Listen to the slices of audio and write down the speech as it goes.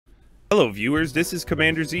Hello viewers, this is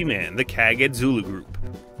Commander Z-Man, the CAG at Zulu Group.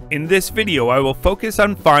 In this video, I will focus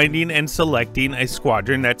on finding and selecting a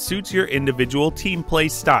squadron that suits your individual team play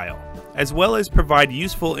style, as well as provide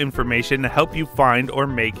useful information to help you find or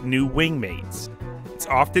make new wingmates. It's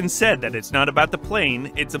often said that it's not about the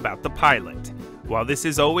plane, it's about the pilot. While this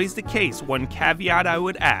is always the case, one caveat I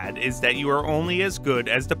would add is that you are only as good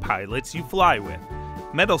as the pilots you fly with.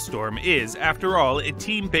 Metalstorm is, after all, a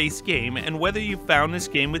team-based game, and whether you've found this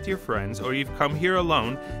game with your friends or you've come here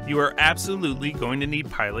alone, you are absolutely going to need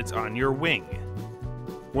pilots on your wing.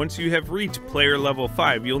 Once you have reached player level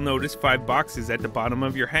 5, you'll notice 5 boxes at the bottom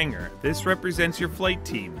of your hangar. This represents your flight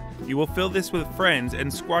team. You will fill this with friends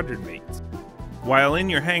and squadron mates. While in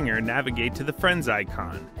your hangar, navigate to the friends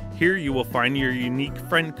icon. Here you will find your unique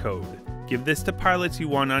friend code. Give this to pilots you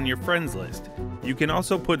want on your friends list. You can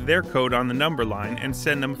also put their code on the number line and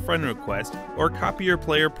send them a friend request, or copy your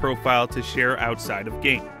player profile to share outside of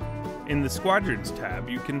game. In the Squadrons tab,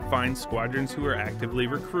 you can find squadrons who are actively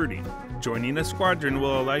recruiting. Joining a squadron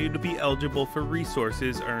will allow you to be eligible for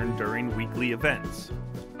resources earned during weekly events.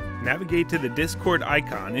 Navigate to the Discord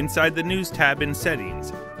icon inside the News tab in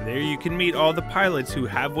Settings. There you can meet all the pilots who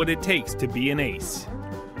have what it takes to be an ace.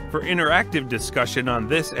 For interactive discussion on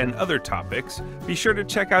this and other topics, be sure to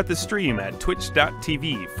check out the stream at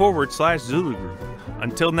twitch.tv/Zulu Group.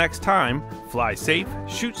 Until next time, fly safe,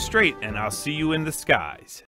 shoot straight, and I'll see you in the skies.